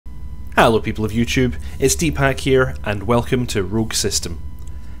Hello people of YouTube, it's Deepak here and welcome to Rogue System.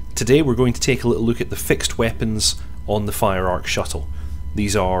 Today we're going to take a little look at the fixed weapons on the Fire Arc shuttle.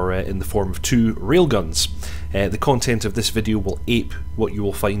 These are in the form of two railguns. The content of this video will ape what you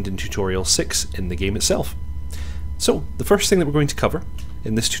will find in Tutorial 6 in the game itself. So, the first thing that we're going to cover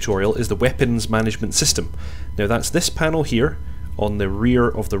in this tutorial is the weapons management system. Now that's this panel here on the rear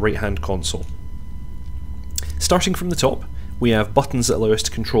of the right hand console. Starting from the top, we have buttons that allow us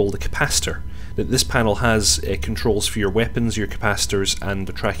to control the capacitor. This panel has controls for your weapons, your capacitors and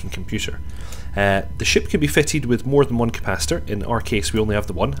the tracking computer. The ship can be fitted with more than one capacitor. In our case we only have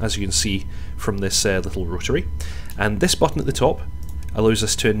the one, as you can see from this little rotary. And this button at the top allows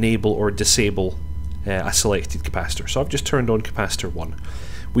us to enable or disable a selected capacitor. So I've just turned on capacitor 1.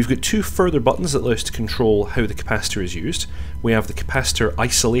 We've got two further buttons that allow us to control how the capacitor is used. We have the capacitor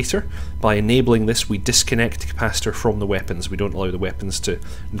isolator. By enabling this, we disconnect the capacitor from the weapons. We don't allow the weapons to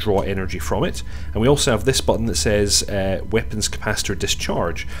draw energy from it. And we also have this button that says weapons capacitor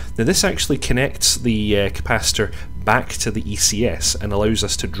discharge. Now this actually connects the capacitor back to the ECS and allows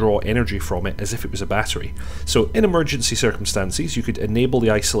us to draw energy from it as if it was a battery. So in emergency circumstances you could enable the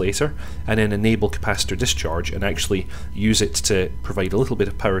isolator and then enable capacitor discharge and actually use it to provide a little bit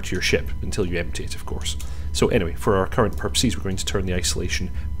of power to your ship until you empty it, of course. So anyway, for our current purposes we're going to turn the isolation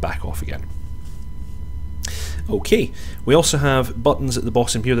back off again. Okay, we also have buttons at the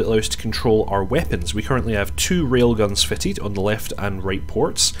bottom here that allow us to control our weapons. We currently have two railguns fitted on the left and right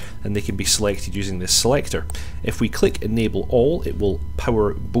ports, and they can be selected using this selector. If we click enable all, it will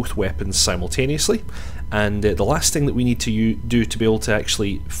power both weapons simultaneously, and the last thing that we need to do to be able to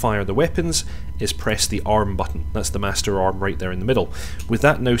actually fire the weapons is press the arm button. That's the master arm right there in the middle. With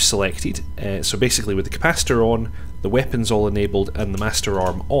that now selected, so basically with the capacitor on, the weapons all enabled and the master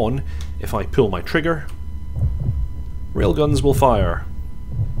arm on, if I pull my trigger, railguns will fire.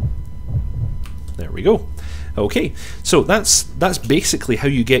 There we go. Okay, so that's basically how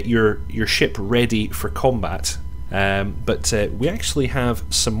you get your ship ready for combat. But we actually have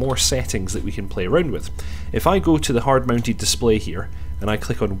some more settings that we can play around with. If I go to the hard mounted display here and I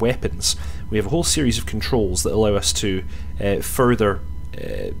click on weapons, we have a whole series of controls that allow us to further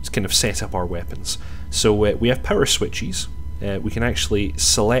kind of set up our weapons. So we have power switches. We can actually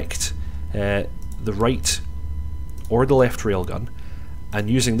select the right or the left railgun, and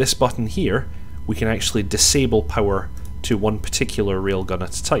using this button here we can actually disable power to one particular railgun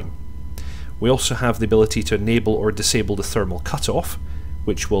at a time. We also have the ability to enable or disable the thermal cutoff,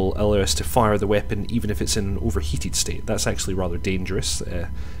 which will allow us to fire the weapon even if it's in an overheated state. That's actually rather dangerous.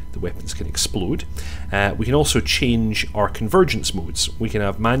 The weapons can explode. We can also change our convergence modes. We can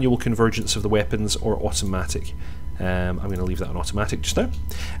have manual convergence of the weapons or automatic. I'm going to leave that on automatic just now.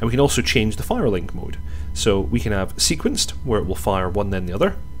 And we can also change the fire link mode. So we can have sequenced, where it will fire one then the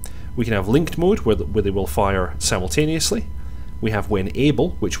other. We can have linked mode, where they will fire simultaneously. We have when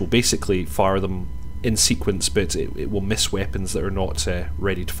able, which will basically fire them in sequence, but it will miss weapons that are not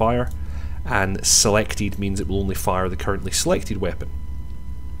ready to fire. And selected means it will only fire the currently selected weapon.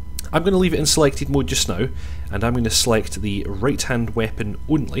 I'm going to leave it in selected mode just now, and I'm going to select the right hand weapon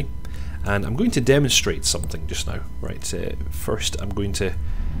only. And I'm going to demonstrate something just now. Right, first I'm going to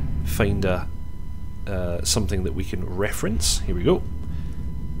find something that we can reference. Here we go.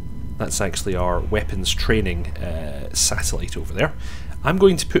 That's actually our weapons training satellite over there. I'm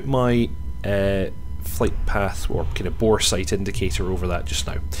going to put my flight path or kind of bore sight indicator over that just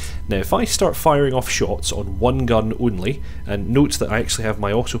now. Now if I start firing off shots on one gun only, and note that I actually have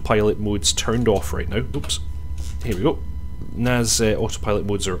my autopilot modes turned off right now. Oops. Here we go. NAS autopilot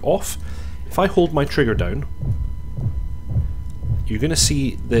modes are off. If I hold my trigger down, you're going to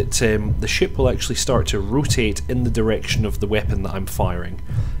see that the ship will actually start to rotate in the direction of the weapon that I'm firing.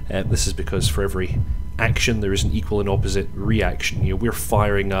 This is because for every action there is an equal and opposite reaction. You know, we're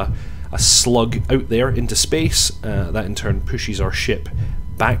firing a slug out there into space, that in turn pushes our ship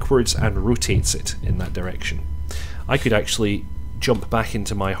backwards and rotates it in that direction. I could actually jump back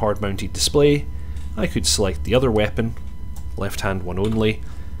into my hard mounted display. I could select the other weapon, left hand one only,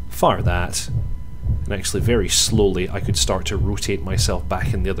 fire that, and actually very slowly I could start to rotate myself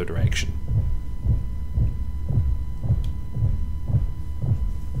back in the other direction.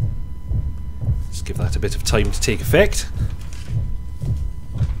 Let's give that a bit of time to take effect.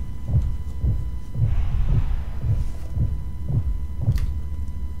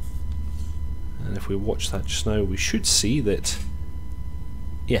 And if we watch that just now, we should see that,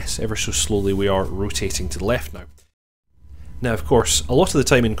 yes, ever so slowly we are rotating to the left now. Now of course, a lot of the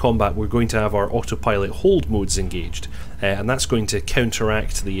time in combat we're going to have our autopilot hold modes engaged, and that's going to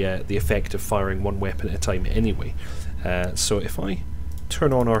counteract the effect of firing one weapon at a time anyway. So if I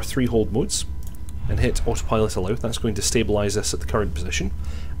turn on our 3 hold modes and hit autopilot allow. That's going to stabilise us at the current position.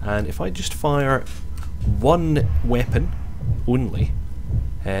 And if I just fire one weapon only,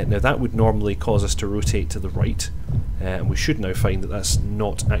 now that would normally cause us to rotate to the right, and we should now find that that's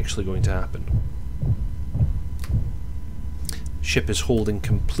not actually going to happen. Ship is holding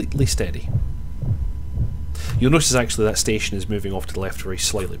completely steady. You'll notice actually that station is moving off to the left very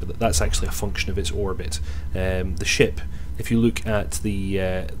slightly, but that's actually a function of its orbit. The ship, if you look at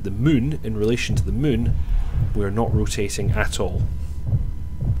the moon, in relation to the moon, we're not rotating at all.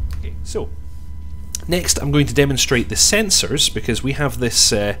 Okay, so next I'm going to demonstrate the sensors, because we have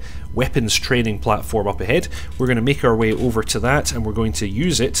this weapons training platform up ahead. We're going to make our way over to that, and we're going to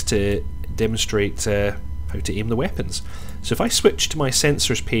use it to demonstrate how to aim the weapons. So if I switch to my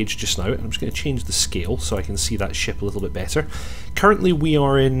sensors page just now, and I'm just going to change the scale so I can see that ship a little bit better. Currently we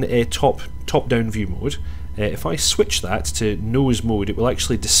are in a top-down view mode. If I switch that to nose mode, it will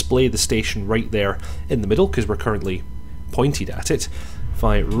actually display the station right there in the middle, because we're currently pointed at it. If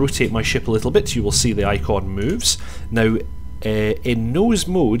I rotate my ship a little bit, you will see the icon moves. Now, in nose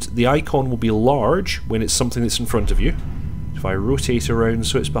mode, the icon will be large when it's something that's in front of you. If I rotate around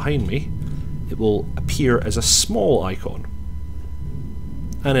so it's behind me, it will appear as a small icon.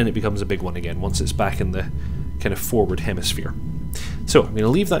 And then it becomes a big one again once it's back in the kind of forward hemisphere. So I'm going to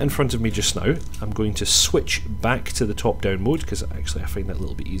leave that in front of me just now. I'm going to switch back to the top-down mode, because actually I find that a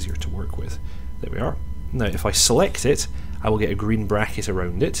little bit easier to work with. There we are. Now if I select it, I will get a green bracket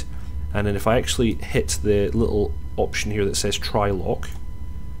around it, and then if I actually hit the little option here that says try lock,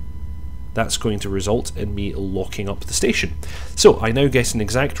 that's going to result in me locking up the station. So I now get an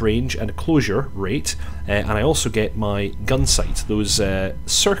exact range and a closure rate, and I also get my gun sight. Those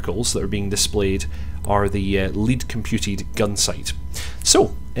circles that are being displayed are the lead computed gun sight.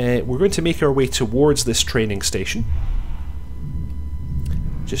 So we're going to make our way towards this training station,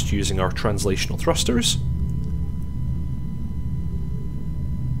 just using our translational thrusters.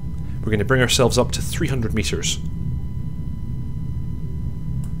 We're going to bring ourselves up to 300 meters.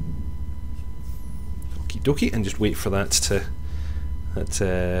 Okie dokie, and just wait for that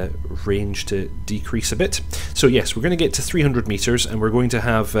range to decrease a bit. So yes, we're going to get to 300 meters, and we're going to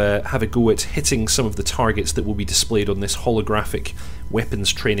have a go at hitting some of the targets that will be displayed on this holographic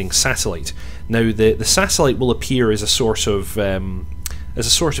weapons training satellite. Now the satellite will appear as a sort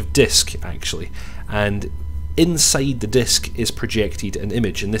of disc actually, and inside the disc is projected an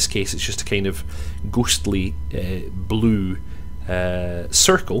image. In this case it's just a kind of ghostly blue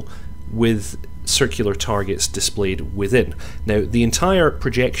circle with circular targets displayed within. Now the entire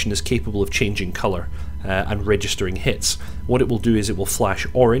projection is capable of changing colour and registering hits. What it will do is it will flash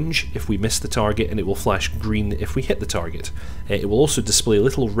orange if we miss the target, and it will flash green if we hit the target. It will also display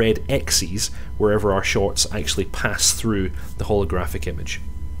little red X's wherever our shots actually pass through the holographic image.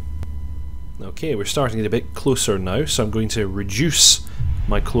 Okay, we're starting to get a bit closer now, so I'm going to reduce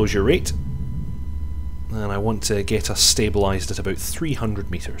my closure rate, and I want to get us stabilised at about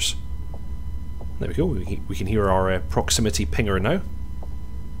 300 meters. There we go, we can hear our proximity pinger now.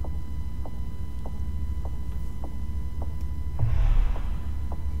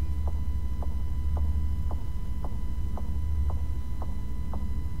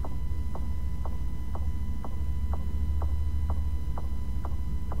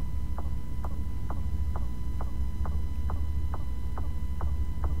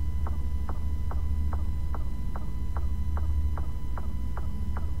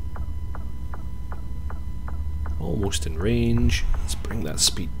 Almost in range. Let's bring that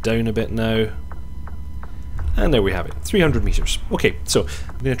speed down a bit now. And there we have it, 300 meters. Okay, so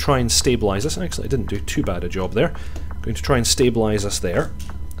I'm going to try and stabilize us. Actually, I didn't do too bad a job there. I'm going to try and stabilize us there.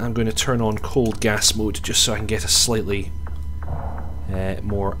 I'm going to turn on cold gas mode just so I can get a slightly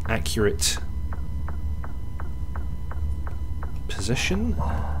more accurate position.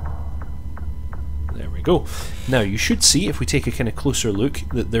 There we go. Now you should see, if we take a kind of closer look,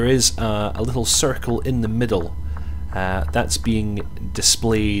 that there is a little circle in the middle. That's being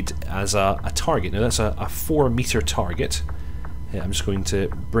displayed as a target. Now that's a 4 meter target. I'm just going to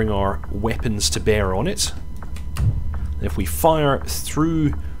bring our weapons to bear on it. And if we fire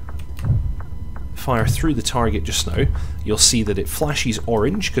through the target just now, you'll see that it flashes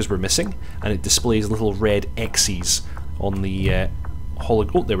orange because we're missing, and it displays little red X's on the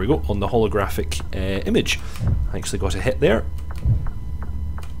there we go, on the holographic image. I actually got a hit there.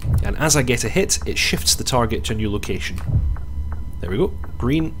 And as I get a hit, it shifts the target to a new location. There we go.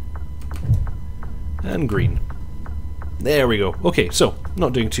 Green. And green. There we go. Okay, so,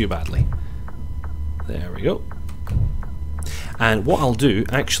 not doing too badly. There we go. And what I'll do,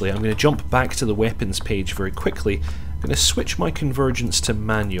 actually, I'm going to jump back to the weapons page very quickly, I'm going to switch my convergence to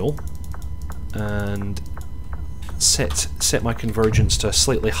manual and set my convergence to a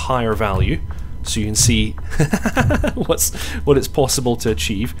slightly higher value so you can see what it's possible to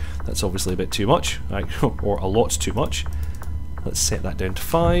achieve. That's obviously a bit too much, right? Or a lot too much. Let's set that down to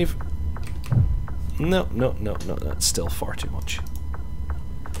 5. No, that's still far too much.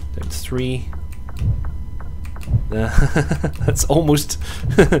 Down to 3. That's almost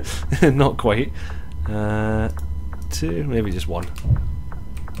not quite. 2, maybe just 1.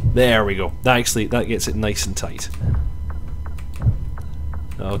 There we go. That gets it nice and tight.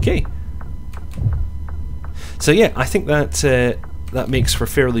 Okay. So yeah, I think that makes for a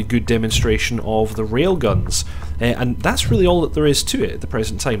fairly good demonstration of the railguns, and that's really all that there is to it at the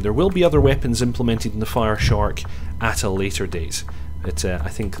present time. There will be other weapons implemented in the Fire Shark at a later date, but I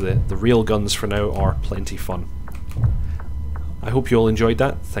think the railguns for now are plenty fun. I hope you all enjoyed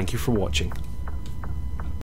that. Thank you for watching.